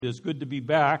It is good to be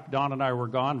back. Don and I were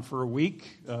gone for a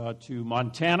week to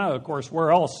Montana. Of course,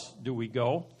 where else do we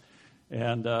go?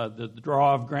 And the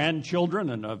draw of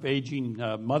grandchildren and of aging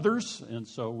mothers. And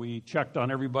so we checked on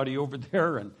everybody over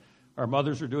there, and our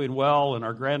mothers are doing well, and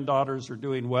our granddaughters are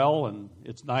doing well. And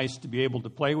it's nice to be able to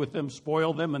play with them,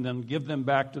 spoil them, and then give them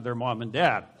back to their mom and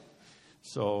dad.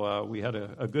 So we had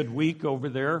a good week over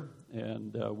there,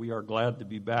 and we are glad to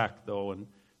be back, though, and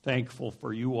thankful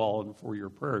for you all and for your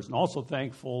prayers. And also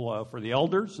thankful for the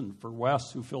elders and for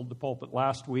Wes, who filled the pulpit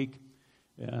last week.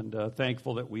 And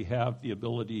thankful that we have the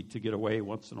ability to get away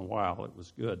once in a while. It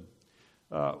was good.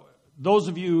 Those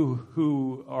of you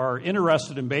who are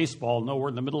interested in baseball know we're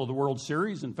in the middle of the World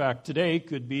Series. In fact, today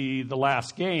could be the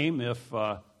last game if,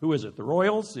 who is it, the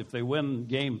Royals? If they win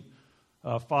game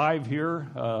 5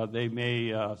 here, they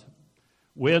may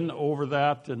win over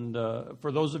that. And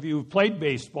for those of you who've played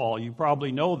baseball, you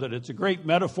probably know that it's a great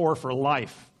metaphor for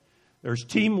life. There's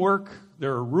teamwork,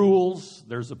 there are rules,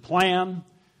 there's a plan.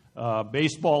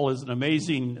 Baseball is an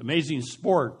amazing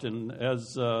sport, and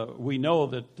as we know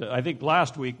that, I think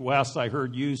last week, Wes, I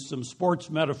heard use some sports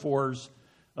metaphors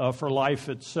for life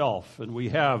itself, and we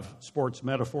have sports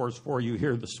metaphors for you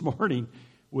here this morning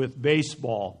with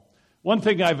baseball. One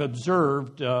thing I've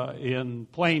observed in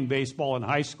playing baseball in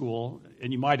high school,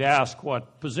 and you might ask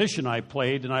what position I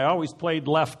played, and I always played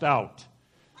left out,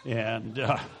 and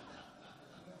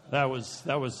that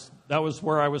was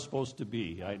where I was supposed to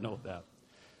be. I know that.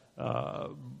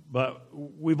 But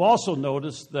we've also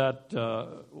noticed that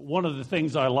one of the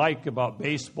things I like about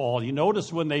baseball, you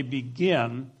notice when they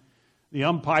begin, the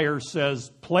umpire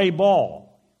says, play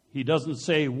ball. He doesn't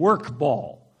say work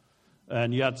ball.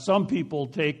 And yet some people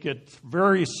take it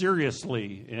very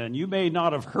seriously. And you may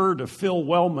not have heard of Phil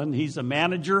Wellman. He's a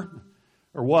manager,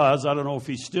 or was. I don't know if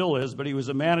he still is, but he was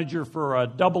a manager for a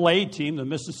AA team, the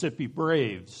Mississippi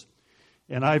Braves.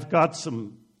 And I've got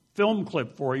some film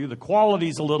clip for you. The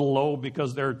quality's a little low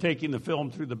because they're taking the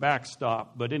film through the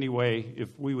backstop. But anyway,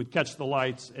 if we would catch the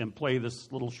lights and play this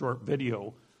little short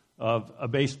video of a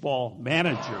baseball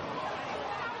manager.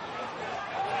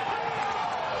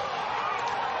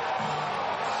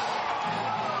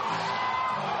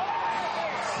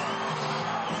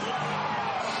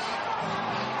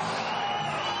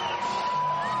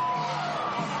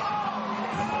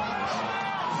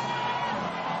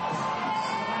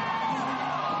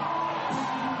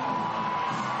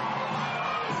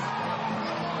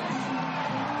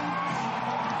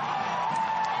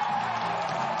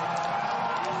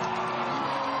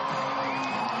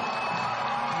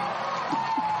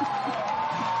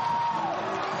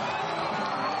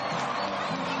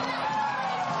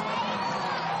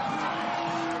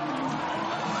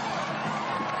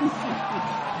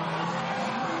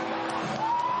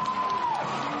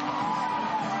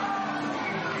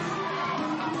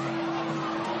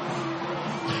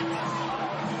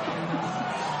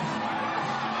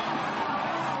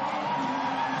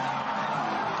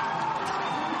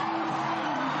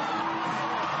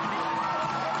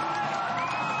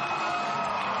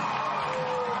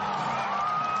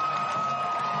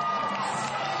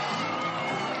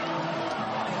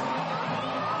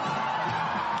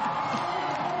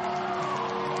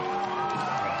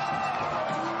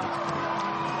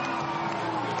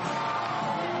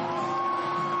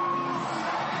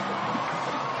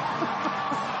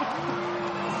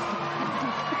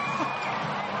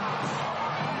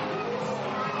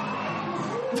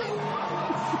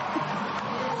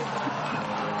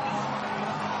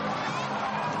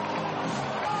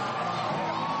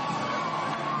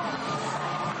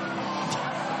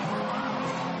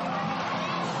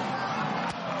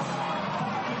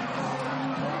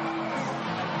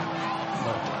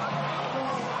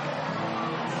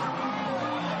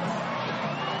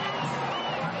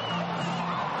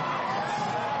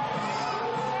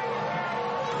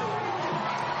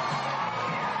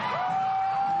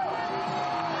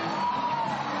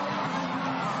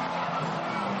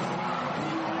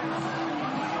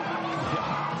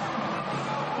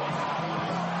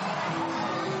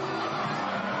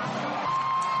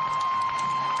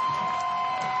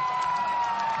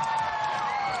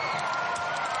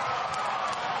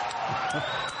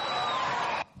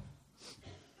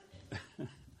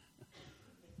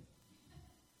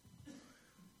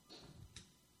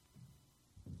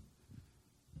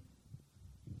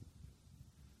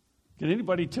 Can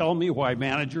anybody tell me why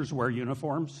managers wear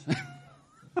uniforms?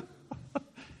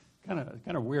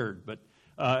 Kind of weird, but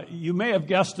you may have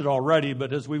guessed it already.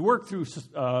 But as we work through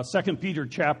 2 Peter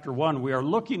chapter 1, we are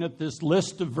looking at this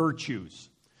list of virtues.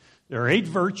 There are 8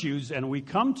 virtues, and we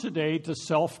come today to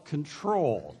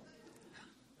self-control.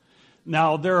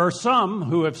 Now, there are some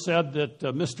who have said that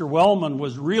Mr. Wellman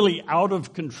was really out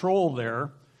of control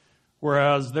there,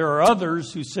 whereas there are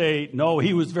others who say, no,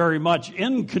 he was very much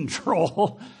in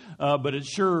control, but it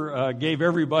sure gave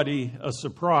everybody a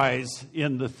surprise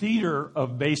in the theater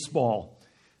of baseball.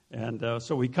 And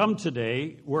so we come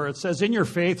today where it says, in your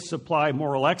faith supply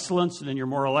moral excellence, and in your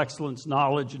moral excellence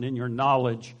knowledge, and in your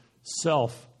knowledge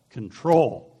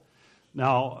self-control.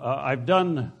 Now, I've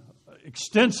done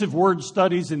extensive word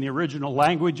studies in the original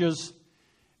languages,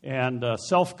 and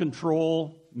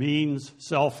self-control means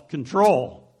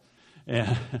self-control.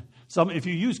 And if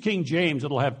you use King James,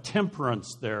 it'll have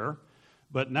temperance there.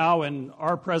 But now in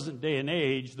our present day and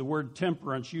age, the word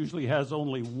temperance usually has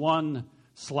only one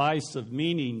slice of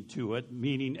meaning to it,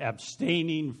 meaning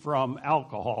abstaining from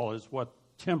alcohol is what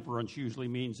temperance usually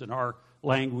means in our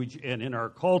language and in our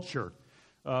culture.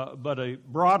 But a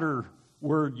broader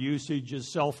word usage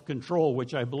is self-control,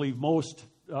 which I believe most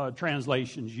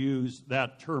translations use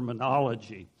that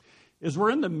terminology. As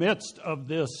we're in the midst of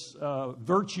this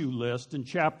virtue list in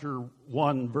chapter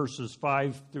 1, verses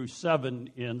 5 through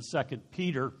 7 in 2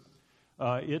 Peter,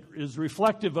 it is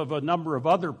reflective of a number of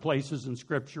other places in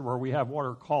Scripture where we have what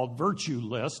are called virtue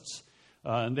lists,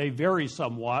 and they vary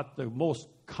somewhat. The most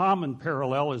common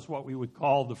parallel is what we would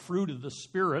call the fruit of the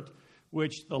Spirit,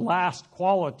 which the last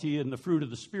quality in the fruit of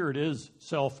the Spirit is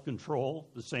self-control,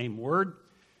 the same word.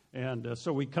 And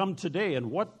so we come today,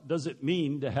 and what does it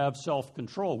mean to have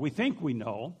self-control? We think we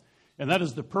know, and that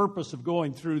is the purpose of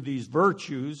going through these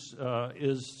virtues,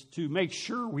 is to make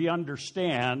sure we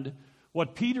understand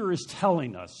what Peter is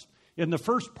telling us. In the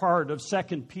first part of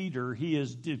 2 Peter, he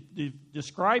is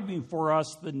describing for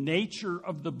us the nature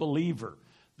of the believer.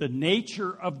 The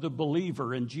nature of the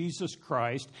believer in Jesus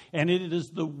Christ, and it is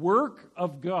the work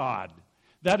of God.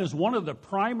 That is one of the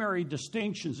primary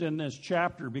distinctions in this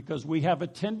chapter, because we have a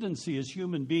tendency as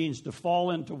human beings to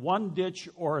fall into one ditch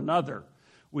or another.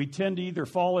 We tend to either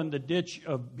fall in the ditch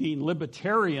of being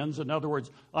libertarians, in other words,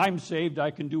 I'm saved,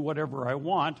 I can do whatever I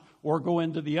want, or go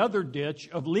into the other ditch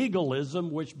of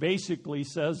legalism, which basically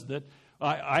says that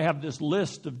I have this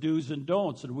list of do's and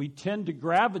don'ts, and we tend to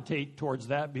gravitate towards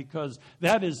that because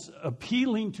that is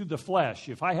appealing to the flesh.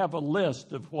 If I have a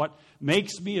list of what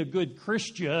makes me a good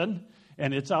Christian,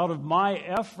 and it's out of my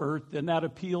effort, then that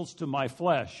appeals to my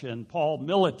flesh. And Paul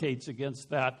militates against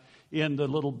that in the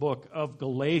little book of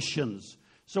Galatians.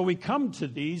 So we come to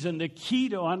these, and the key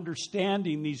to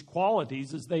understanding these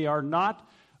qualities is they are not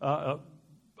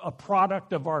a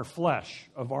product of our flesh,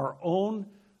 of our own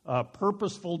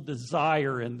purposeful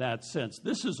desire in that sense.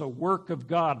 This is a work of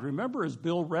God. Remember, as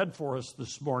Bill read for us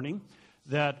this morning,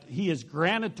 that He has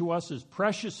granted to us His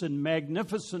precious and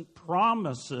magnificent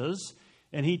promises,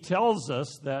 and He tells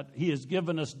us that He has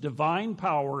given us divine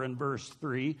power in verse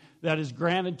 3 that is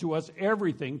granted to us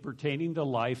everything pertaining to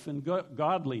life and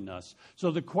godliness.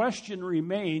 So the question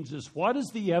remains is, what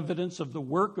is the evidence of the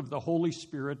work of the Holy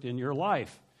Spirit in your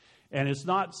life? And it's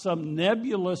not some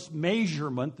nebulous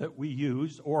measurement that we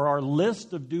use or our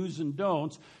list of do's and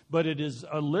don'ts, but it is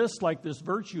a list like this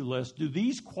virtue list. Do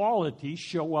these qualities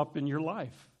show up in your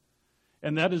life?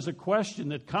 And that is a question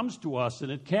that comes to us, and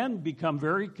it can become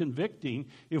very convicting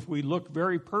if we look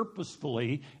very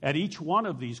purposefully at each one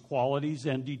of these qualities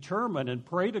and determine and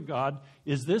pray to God,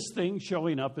 is this thing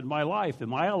showing up in my life?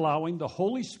 Am I allowing the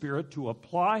Holy Spirit to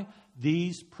apply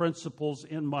these principles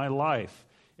in my life?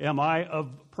 Am I a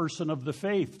person of the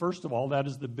faith? First of all, that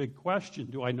is the big question.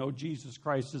 Do I know Jesus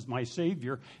Christ as my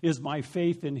Savior? Is my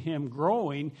faith in Him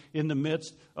growing in the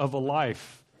midst of a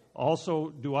life?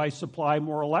 Also, do I supply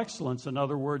moral excellence? In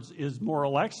other words, is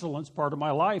moral excellence part of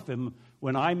my life? And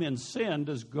when I'm in sin,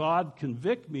 does God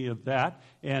convict me of that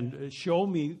and show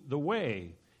me the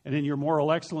way? And in your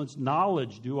moral excellence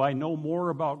knowledge, do I know more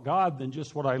about God than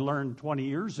just what I learned 20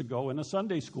 years ago in a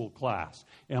Sunday school class?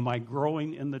 Am I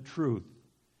growing in the truth?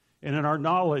 And in our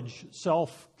knowledge,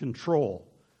 self-control.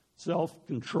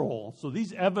 Self-control. So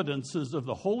these evidences of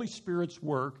the Holy Spirit's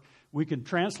work, we can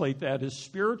translate that as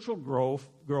spiritual growth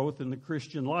in the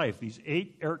Christian life. These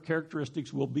 8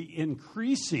 characteristics will be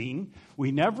increasing.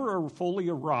 We never fully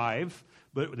arrive,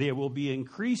 but they will be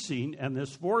increasing, and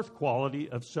this 4th quality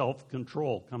of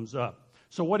self-control comes up.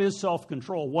 So what is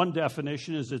self-control? One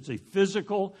definition is it's a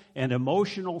physical and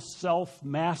emotional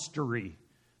self-mastery,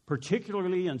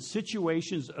 particularly in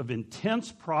situations of intense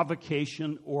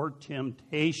provocation or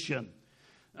temptation.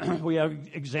 We have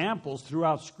examples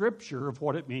throughout Scripture of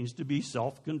what it means to be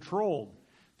self-controlled.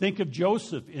 Think of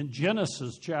Joseph in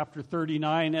Genesis chapter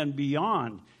 39 and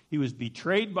beyond. He was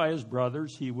betrayed by his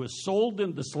brothers. He was sold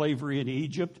into slavery in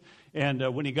Egypt. And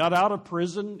when he got out of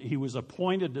prison, he was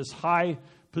appointed as high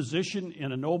position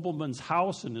in a nobleman's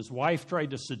house, and his wife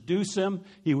tried to seduce him.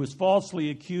 He was falsely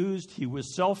accused. He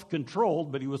was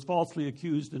self-controlled, but he was falsely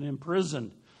accused and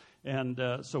imprisoned. And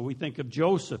so we think of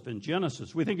Joseph in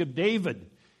Genesis. We think of David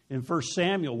in 1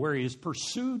 Samuel, where he is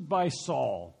pursued by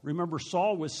Saul. Remember,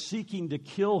 Saul was seeking to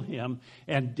kill him,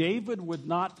 and David would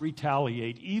not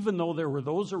retaliate, even though there were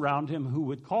those around him who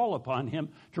would call upon him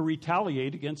to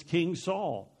retaliate against King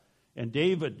Saul. And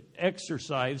David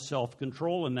exercised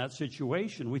self-control in that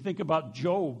situation. We think about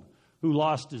Job, who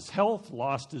lost his health,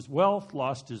 lost his wealth,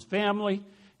 lost his family,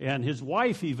 and his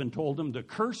wife even told him to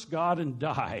curse God and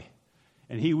die.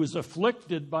 And he was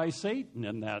afflicted by Satan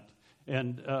in that.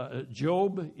 And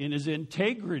Job, in his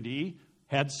integrity,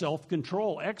 had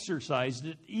self-control, exercised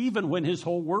it, even when his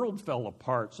whole world fell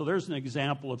apart. So there's an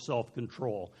example of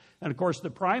self-control. And, of course, the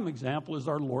prime example is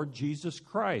our Lord Jesus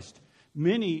Christ.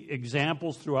 Many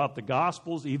examples throughout the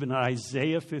Gospels, even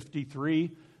Isaiah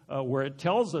 53, where it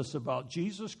tells us about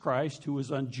Jesus Christ, who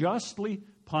was unjustly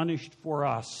punished for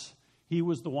us. He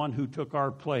was the one who took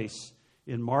our place.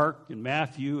 In Mark and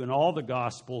Matthew and all the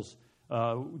Gospels,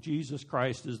 Jesus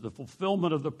Christ is the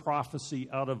fulfillment of the prophecy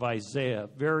out of Isaiah,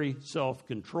 very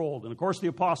self-controlled. And, of course, the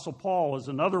Apostle Paul is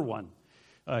another one.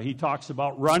 He talks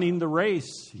about running the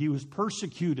race. He was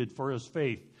persecuted for his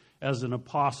faith as an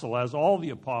apostle, as all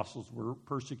the apostles were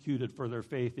persecuted for their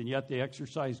faith, and yet they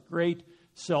exercised great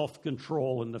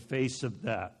self-control in the face of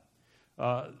that.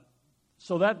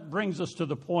 So that brings us to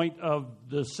the point of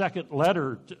the second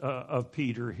letter of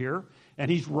Peter here. And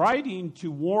he's writing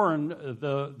to warn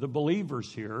the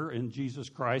believers here in Jesus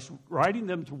Christ, writing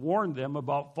them to warn them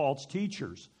about false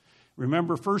teachers.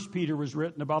 Remember, 1 Peter was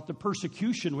written about the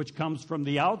persecution which comes from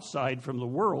the outside, from the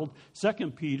world.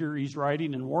 2 Peter, he's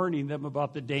writing and warning them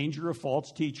about the danger of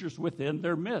false teachers within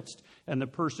their midst and the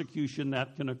persecution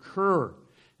that can occur.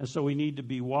 And so we need to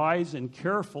be wise and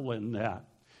careful in that.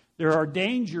 There are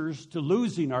dangers to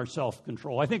losing our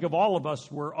self-control. I think if all of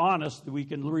us were honest, we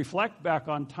can reflect back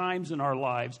on times in our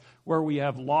lives where we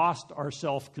have lost our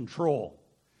self-control.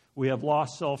 We have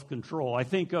lost self-control. I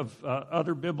think of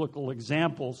other biblical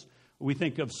examples. We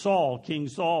think of Saul, King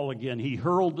Saul again. He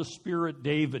hurled the spear at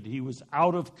David. He was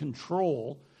out of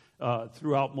control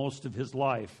throughout most of his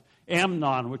life.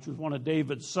 Amnon, which was one of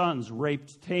David's sons,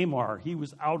 raped Tamar. He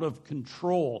was out of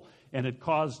control, and it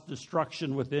caused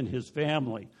destruction within his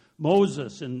family.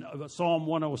 Moses in Psalm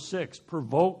 106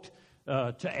 provoked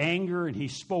to anger, and he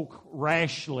spoke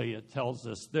rashly, it tells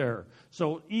us there.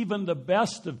 So even the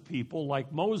best of people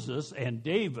like Moses and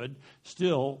David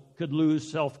still could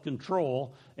lose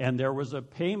self-control, and there was a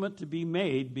payment to be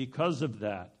made because of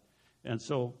that. And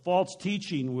so false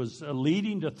teaching was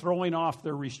leading to throwing off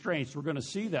their restraints. We're going to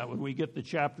see that when we get to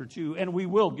chapter 2, and we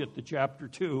will get to chapter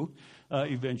 2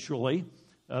 eventually.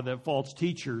 That false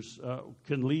teachers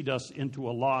can lead us into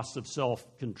a loss of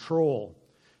self-control.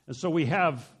 And so we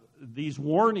have these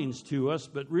warnings to us,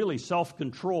 but really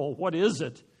self-control, what is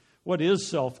it? What is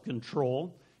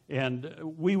self-control? And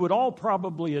we would all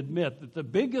probably admit that the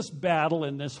biggest battle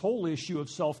in this whole issue of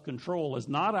self-control is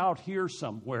not out here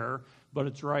somewhere, but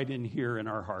it's right in here in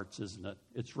our hearts, isn't it?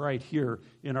 It's right here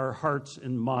in our hearts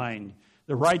and mind.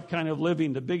 The right kind of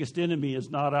living, the biggest enemy is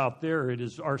not out there, it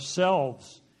is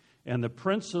ourselves. And the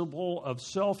principle of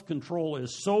self-control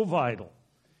is so vital.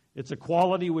 It's a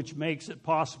quality which makes it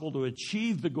possible to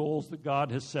achieve the goals that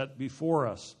God has set before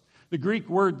us. The Greek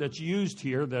word that's used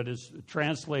here that is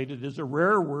translated is a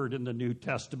rare word in the New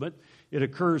Testament. It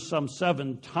occurs some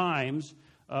 7 times.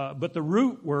 But the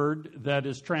root word that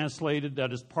is translated,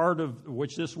 that is part of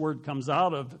which this word comes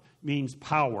out of, means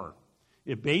power.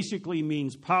 It basically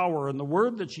means power. And the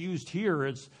word that's used here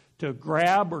is to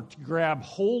grab or to grab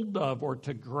hold of or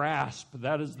to grasp.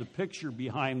 That is the picture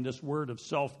behind this word of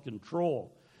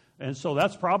self-control. And so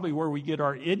that's probably where we get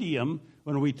our idiom.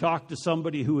 When we talk to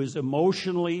somebody who is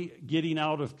emotionally getting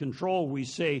out of control, we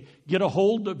say, get a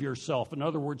hold of yourself. In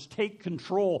other words, take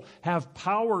control. Have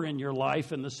power in your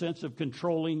life in the sense of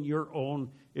controlling your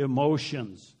own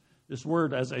emotions. This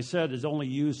word, as I said, is only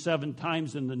used 7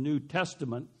 times in the New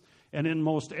Testament. And in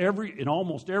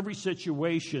almost every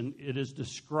situation, it is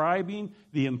describing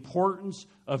the importance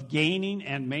of gaining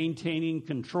and maintaining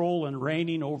control and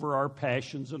reigning over our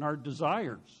passions and our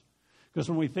desires. Because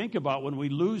when we think about when we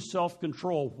lose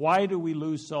self-control, why do we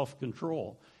lose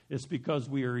self-control? It's because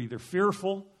we are either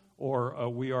fearful or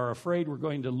we are afraid we're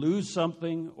going to lose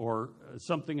something or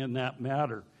something in that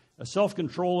matter.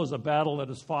 Self-control is a battle that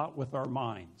is fought with our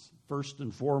minds, first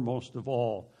and foremost of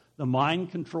all. The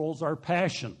mind controls our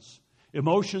passions.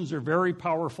 Emotions are very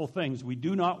powerful things. We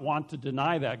do not want to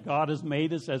deny that. God has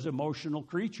made us as emotional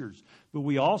creatures. But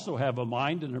we also have a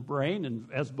mind and a brain, and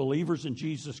as believers in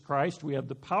Jesus Christ, we have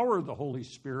the power of the Holy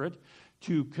Spirit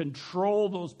to control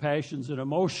those passions and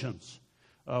emotions.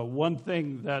 One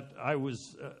thing that I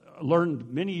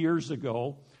learned many years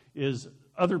ago is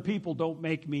other people don't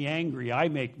make me angry. I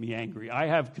make me angry. I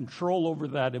have control over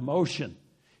that emotion.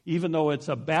 Even though it's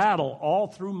a battle all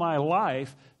through my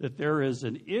life, that there is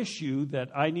an issue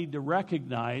that I need to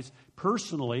recognize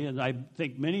personally, and I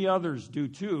think many others do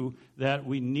too, that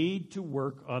we need to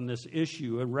work on this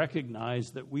issue and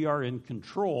recognize that we are in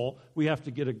control. We have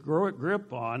to get a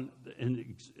grip on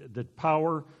the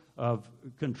power of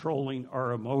controlling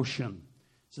our emotion.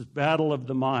 It's this battle of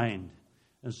the mind.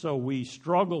 And so we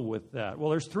struggle with that.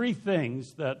 Well, there's three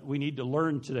things that we need to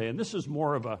learn today, and this is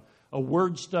more of a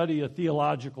word study, a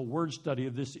theological word study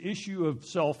of this issue of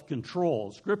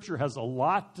self-control. Scripture has a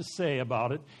lot to say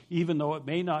about it, even though it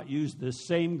may not use this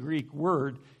same Greek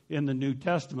word in the New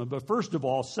Testament. But first of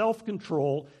all,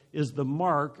 self-control is the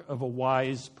mark of a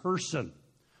wise person.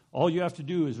 All you have to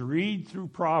do is read through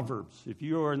Proverbs. If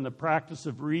you are in the practice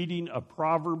of reading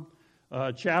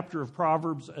a chapter of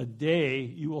Proverbs a day,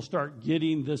 you will start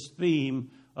getting this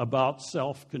theme about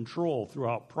self-control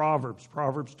throughout Proverbs.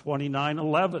 Proverbs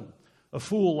 29:11. A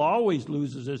fool always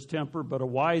loses his temper, but a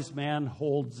wise man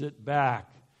holds it back.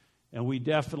 And we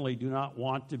definitely do not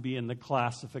want to be in the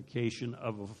classification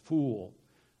of a fool.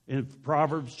 In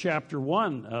Proverbs chapter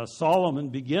 1, Solomon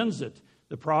begins it.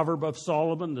 The proverb of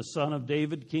Solomon, the son of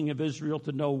David, king of Israel,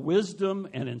 to know wisdom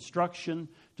and instruction,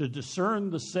 to discern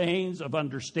the sayings of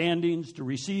understandings, to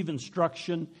receive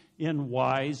instruction in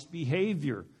wise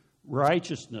behavior,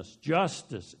 righteousness,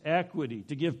 justice, equity,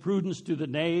 to give prudence to the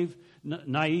naive,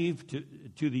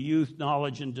 to the youth,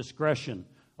 knowledge and discretion.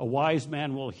 A wise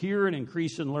man will hear and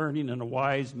increase in learning, and a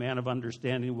wise man of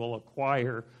understanding will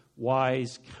acquire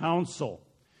wise counsel.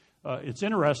 It's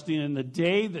interesting, in the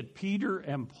day that Peter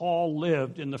and Paul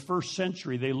lived in the first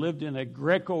century, they lived in a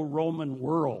Greco-Roman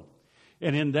world.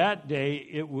 And in that day,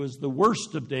 it was the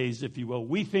worst of days, if you will.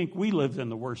 We think we lived in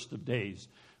the worst of days.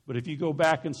 But if you go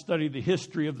back and study the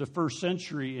history of the first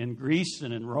century in Greece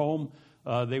and in Rome,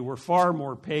 they were far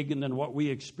more pagan than what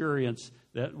we experience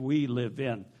that we live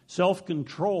in.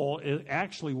 Self-control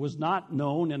actually was not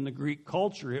known in the Greek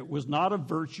culture. It was not a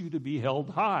virtue to be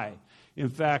held high. In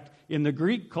fact, in the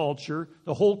Greek culture,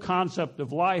 the whole concept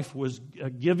of life was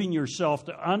giving yourself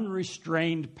to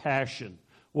unrestrained passion.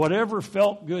 Whatever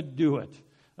felt good, do it.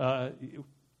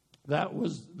 That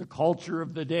was the culture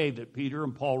of the day that Peter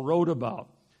and Paul wrote about.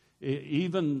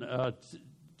 Even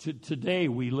today,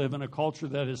 we live in a culture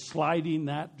that is sliding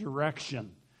that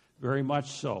direction, very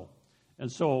much so. And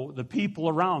so the people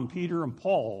around Peter and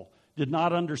Paul did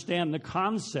not understand the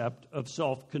concept of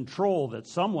self-control, that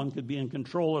someone could be in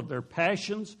control of their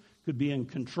passions, could be in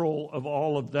control of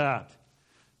all of that.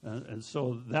 And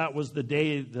so that was the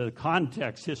day, the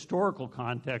context, historical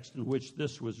context in which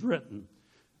this was written.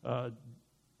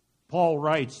 Paul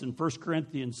writes in 1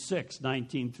 Corinthians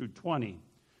 6:19 through 20,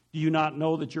 do you not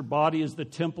know that your body is the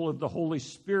temple of the Holy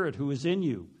Spirit who is in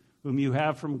you, whom you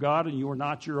have from God, and you are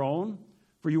not your own?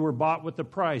 For you were bought with a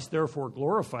price. Therefore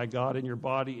glorify God in your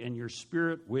body and your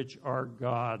spirit, which are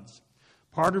God's.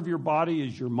 Part of your body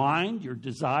is your mind, your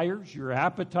desires, your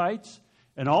appetites,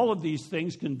 and all of these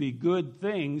things can be good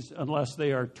things unless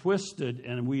they are twisted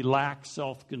and we lack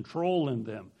self-control in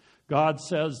them. God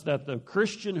says that the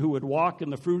Christian who would walk in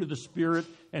the fruit of the Spirit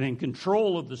and in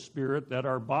control of the Spirit, that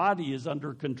our body is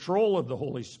under control of the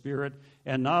Holy Spirit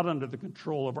and not under the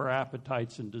control of our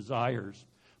appetites and desires.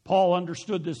 Paul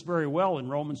understood this very well in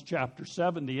Romans chapter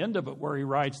 7, the end of it, where he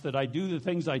writes that I do the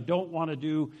things I don't want to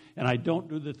do, and I don't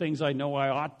do the things I know I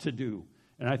ought to do.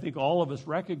 And I think all of us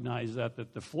recognize that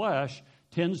the flesh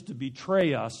tends to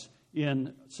betray us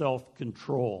in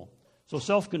self-control. So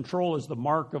self-control is the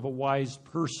mark of a wise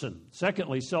person.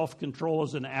 Secondly, self-control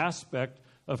is an aspect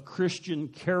of Christian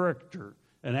character,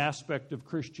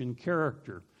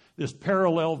 This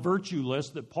parallel virtue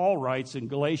list that Paul writes in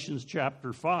Galatians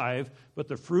chapter 5, but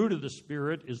the fruit of the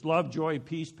Spirit is love, joy,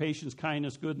 peace, patience,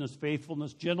 kindness, goodness,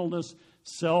 faithfulness, gentleness,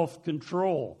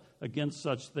 self-control. Against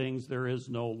such things there is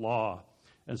no law.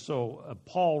 And so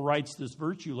Paul writes this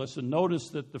virtue list, and notice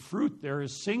that the fruit there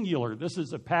is singular. This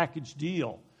is a package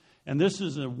deal. And this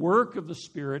is a work of the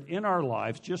Spirit in our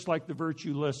lives, just like the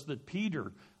virtue list that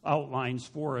Peter outlines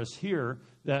for us here,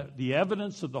 that the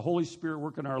evidence of the Holy Spirit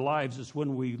work in our lives is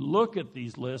when we look at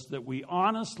these lists, that we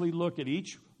honestly look at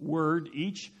each word,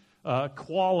 each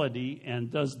quality,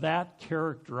 and does that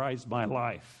characterize my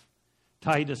life?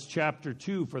 Titus chapter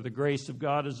 2, for the grace of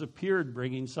God has appeared,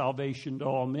 bringing salvation to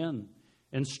all men.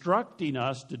 instructing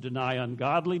us to deny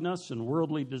ungodliness and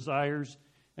worldly desires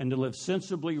and to live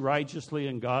sensibly, righteously,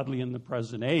 and godly in the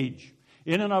present age.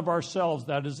 In and of ourselves,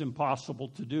 that is impossible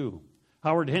to do.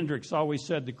 Howard Hendricks always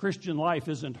said the Christian life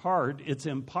isn't hard, it's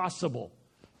impossible.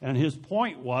 And his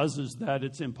point is that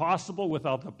it's impossible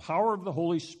without the power of the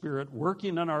Holy Spirit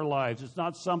working in our lives. It's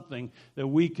not something that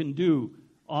we can do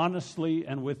honestly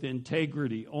and with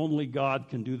integrity. Only God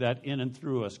can do that in and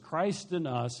through us. Christ in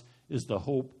us is the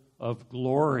hope of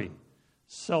glory.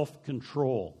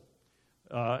 Self-control.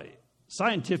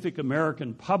 Scientific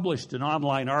American published an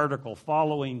online article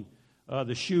following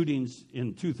the shootings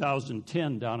in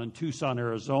 2010 down in Tucson,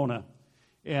 Arizona.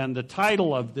 And the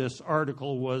title of this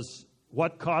article was,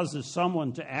 "What Causes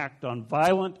Someone to Act on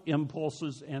Violent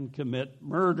Impulses and Commit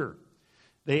Murder?"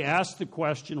 They asked the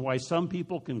question why some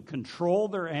people can control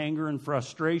their anger and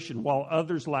frustration while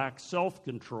others lack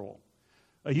self-control.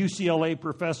 A UCLA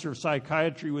professor of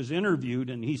psychiatry was interviewed,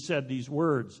 and he said these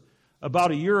words,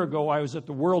 "About a year ago, I was at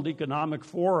the World Economic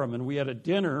Forum, and we had a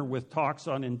dinner with talks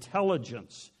on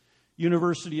intelligence.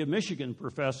 University of Michigan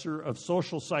professor of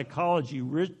social psychology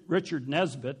Richard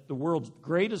Nesbitt, the world's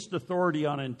greatest authority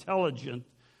on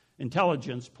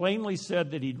intelligence, plainly said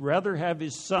that he'd rather have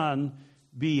his son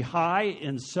be high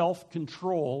in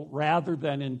self-control rather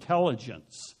than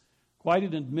intelligence." Quite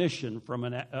an admission from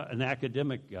an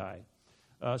academic guy.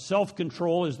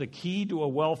 Self-control is the key to a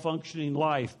well-functioning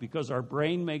life because our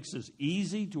brain makes us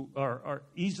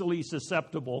easily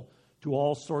susceptible to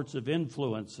all sorts of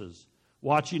influences.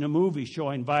 Watching a movie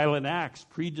showing violent acts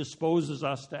predisposes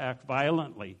us to act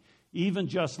violently. Even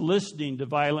just listening to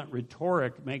violent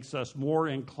rhetoric makes us more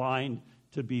inclined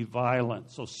to be violent.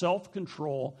 So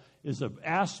self-control is an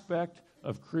aspect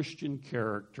of Christian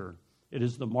character. It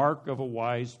is the mark of a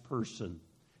wise person.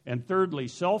 And thirdly,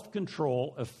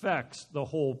 self-control affects the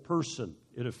whole person.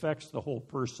 It affects the whole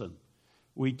person.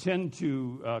 We tend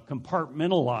to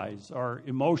compartmentalize our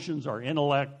emotions, our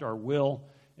intellect, our will,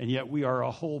 and yet we are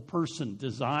a whole person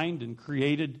designed and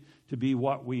created to be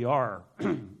what we are.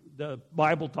 The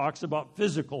Bible talks about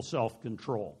physical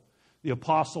self-control. The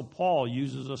Apostle Paul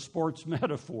uses a sports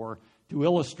metaphor to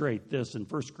illustrate this in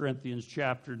 1 Corinthians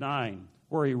chapter 9,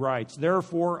 where he writes,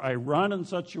 "Therefore I run in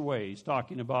such a way," he's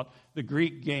talking about the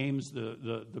Greek games,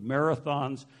 the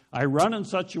marathons, "I run in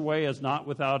such a way as not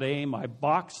without aim. I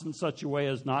box in such a way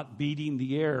as not beating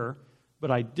the air. But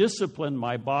I discipline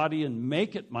my body and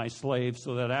make it my slave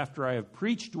so that after I have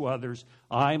preached to others,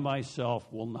 I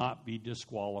myself will not be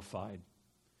disqualified."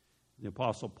 The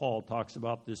Apostle Paul talks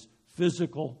about this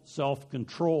physical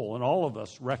self-control, and all of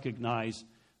us recognize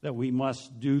that we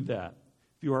must do that.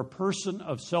 If you are a person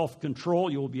of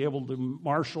self-control, you will be able to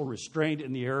marshal restraint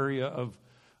in the area of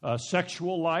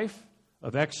sexual life,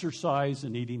 of exercise,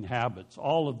 and eating habits,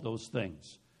 all of those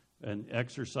things, and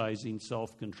exercising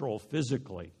self-control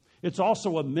physically. It's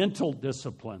also a mental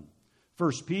discipline.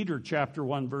 1 Peter chapter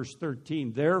 1, verse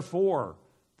 13, "Therefore,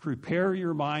 prepare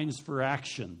your minds for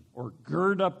action," or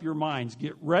gird up your minds,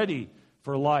 get ready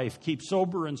for life, keep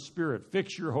sober in spirit,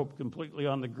 fix your hope completely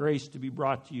on the grace to be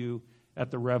brought to you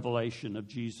at the revelation of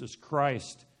Jesus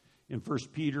Christ. In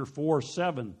 1 Peter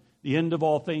 4:7, "The end of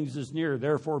all things is near,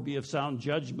 therefore be of sound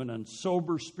judgment and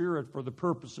sober spirit for the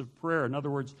purpose of prayer." In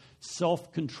other words,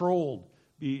 self-controlled,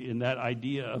 be in that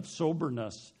idea of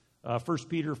soberness. 1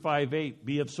 Peter 5:8,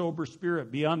 "Be of sober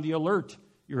spirit, be on the alert.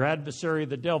 Your adversary,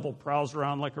 the devil, prowls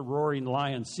around like a roaring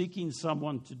lion, seeking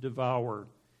someone to devour."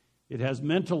 It has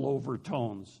mental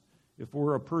overtones. If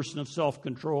we're a person of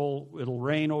self-control, it'll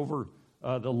reign over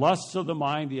the lusts of the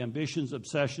mind, the ambitions,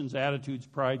 obsessions, attitudes,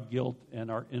 pride, guilt, and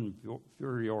our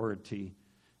inferiority.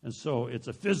 And so it's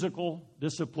a physical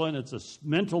discipline, it's a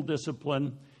mental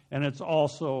discipline, and it's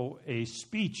also a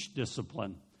speech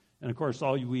discipline. And of course,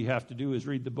 all we have to do is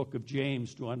read the book of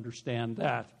James to understand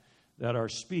that our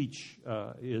speech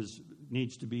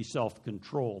needs to be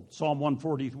self-controlled. Psalm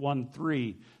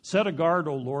 141:3, "Set a guard,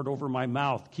 O Lord, over my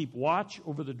mouth. Keep watch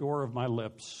over the door of my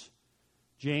lips."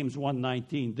 James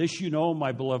 1:19, "This you know,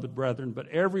 my beloved brethren, but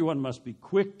everyone must be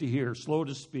quick to hear, slow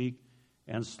to speak,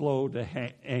 and slow to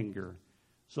anger."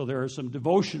 So there are some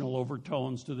devotional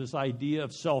overtones to this idea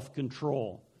of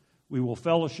self-control. We will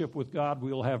fellowship with God.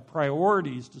 We will have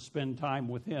priorities to spend time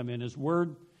with Him in His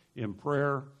Word, in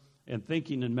prayer, and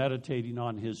thinking and meditating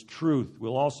on His truth.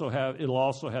 It'll also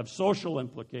have social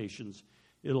implications.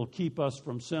 It'll keep us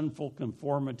from sinful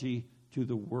conformity to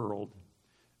the world.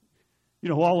 You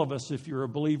know, all of us, if you're a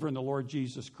believer in the Lord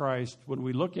Jesus Christ, when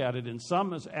we look at it, in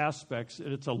some aspects,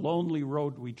 it's a lonely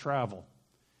road we travel.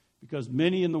 Because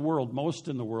many in the world, most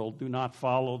in the world, do not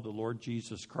follow the Lord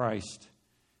Jesus Christ.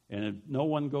 And if no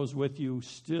one goes with you,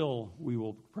 still we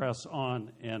will press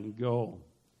on and go.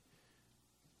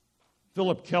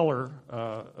 Philip Keller,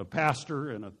 a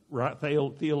pastor and a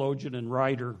theologian and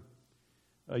writer,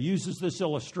 uses this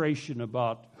illustration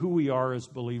about who we are as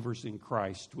believers in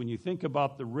Christ. When you think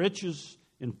about the riches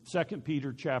in 2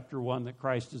 Peter chapter 1 that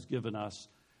Christ has given us,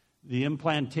 the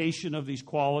implantation of these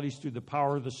qualities through the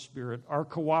power of the Spirit, our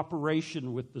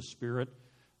cooperation with the Spirit,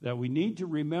 that we need to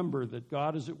remember that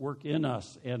God is at work in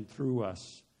us and through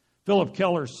us. Philip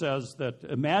Keller says that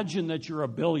imagine that you're a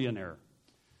billionaire.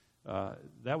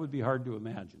 That would be hard to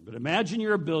imagine. But imagine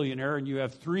you're a billionaire and you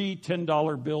have 3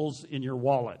 $10 bills in your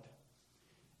wallet.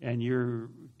 And you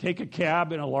take a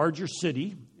cab in a larger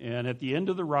city, and at the end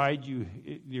of the ride,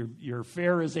 your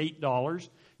fare is $8.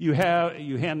 You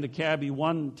hand the cabbie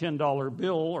one $10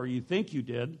 bill, or you think you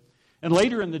did. And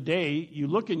later in the day, you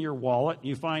look in your wallet and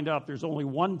you find out there's only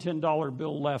one $10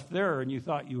 bill left there, and you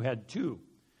thought you had 2.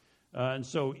 And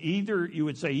so you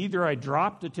would say, either I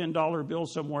dropped a $10 bill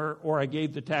somewhere or I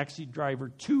gave the taxi driver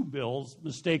 2 bills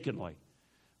mistakenly.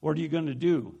 What are you going to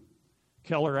do?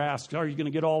 Keller asks, are you going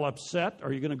to get all upset?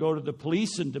 Are you going to go to the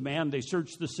police and demand they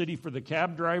search the city for the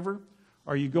cab driver?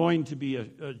 Are you going to be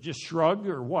just shrug,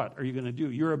 or what are you going to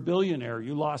do? You're a billionaire.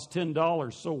 You lost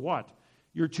 $10. So what?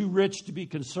 You're too rich to be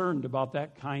concerned about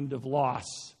that kind of loss.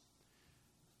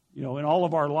 You know, in all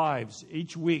of our lives,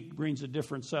 each week brings a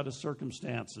different set of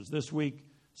circumstances. This week,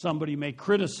 somebody may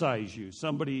criticize you.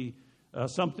 Something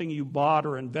you bought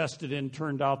or invested in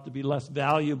turned out to be less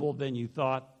valuable than you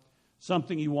thought.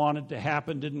 Something you wanted to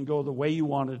happen didn't go the way you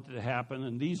wanted it to happen.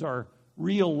 And these are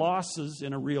real losses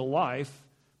in a real life.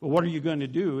 But what are you going to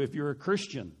do if you're a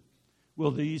Christian? Will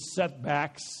these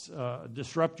setbacks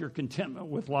disrupt your contentment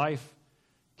with life?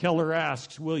 Keller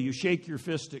asks, will you shake your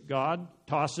fist at God,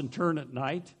 toss and turn at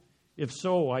night? If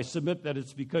so, I submit that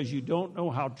it's because you don't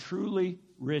know how truly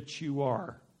rich you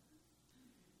are.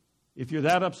 If you're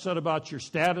that upset about your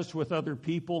status with other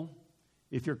people,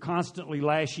 if you're constantly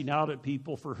lashing out at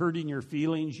people for hurting your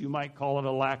feelings, you might call it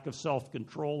a lack of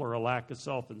self-control or a lack of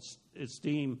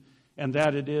self-esteem, and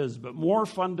that it is. But more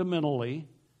fundamentally,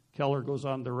 Keller goes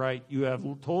on to write, you have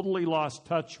totally lost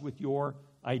touch with your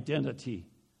identity.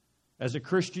 As a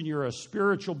Christian, you're a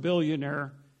spiritual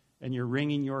billionaire, and you're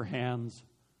wringing your hands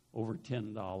over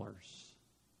 $10.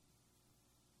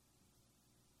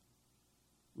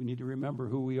 We need to remember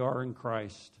who we are in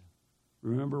Christ.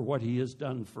 Remember what He has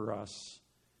done for us,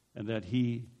 and that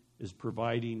He is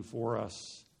providing for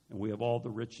us, and we have all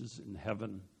the riches in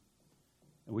heaven.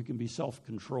 And we can be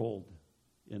self-controlled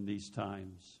in these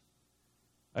times.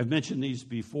 I've mentioned these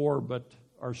before, but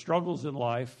our struggles in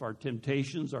life, our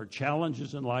temptations, our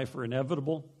challenges in life are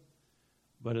inevitable.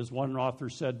 But as one author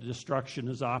said, destruction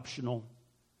is optional.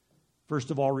 First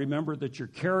of all, remember that your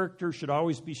character should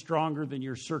always be stronger than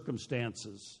your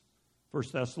circumstances. 1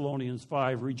 Thessalonians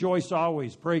 5, rejoice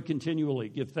always, pray continually,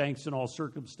 give thanks in all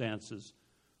circumstances,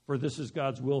 for this is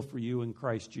God's will for you in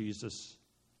Christ Jesus.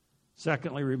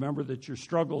 Secondly, remember that your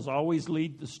struggles always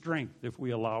lead to strength if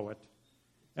we allow it.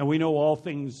 And we know all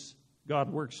things God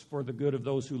works for the good of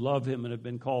those who love Him and have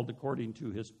been called according to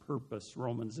His purpose,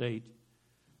 Romans 8.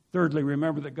 Thirdly,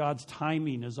 remember that God's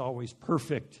timing is always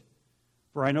perfect.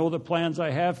 For I know the plans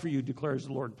I have for you, declares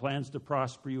the Lord, plans to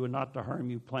prosper you and not to harm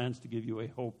you, plans to give you a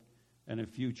hope and a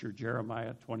future,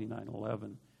 Jeremiah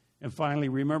 29:11. And finally,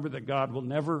 remember that God will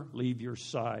never leave your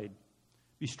side.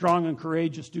 Be strong and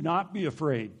courageous. Do not be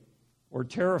afraid or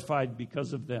terrified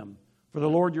because of them. For the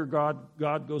Lord your God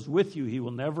goes with you. He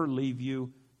will never leave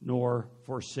you nor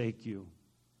forsake you.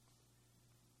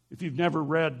 If you've never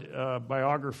read a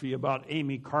biography about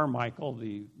Amy Carmichael,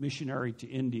 the missionary to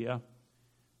India,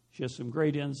 she has some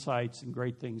great insights and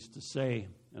great things to say,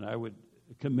 and I would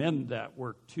commend that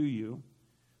work to you.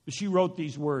 But she wrote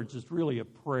these words. It's really a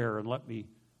prayer, and let me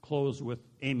close with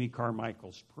Amy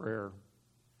Carmichael's prayer.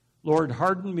 Lord,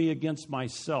 harden me against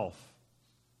myself,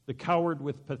 the coward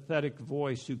with pathetic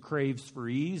voice who craves for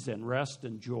ease and rest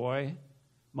and joy.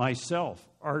 Myself,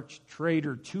 arch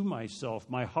traitor to myself,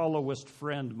 my hollowest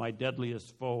friend, my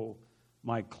deadliest foe,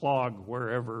 my clog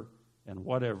wherever and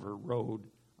whatever road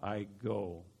I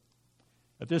go.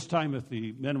 At this time, if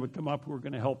the men would come up who are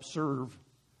going to help serve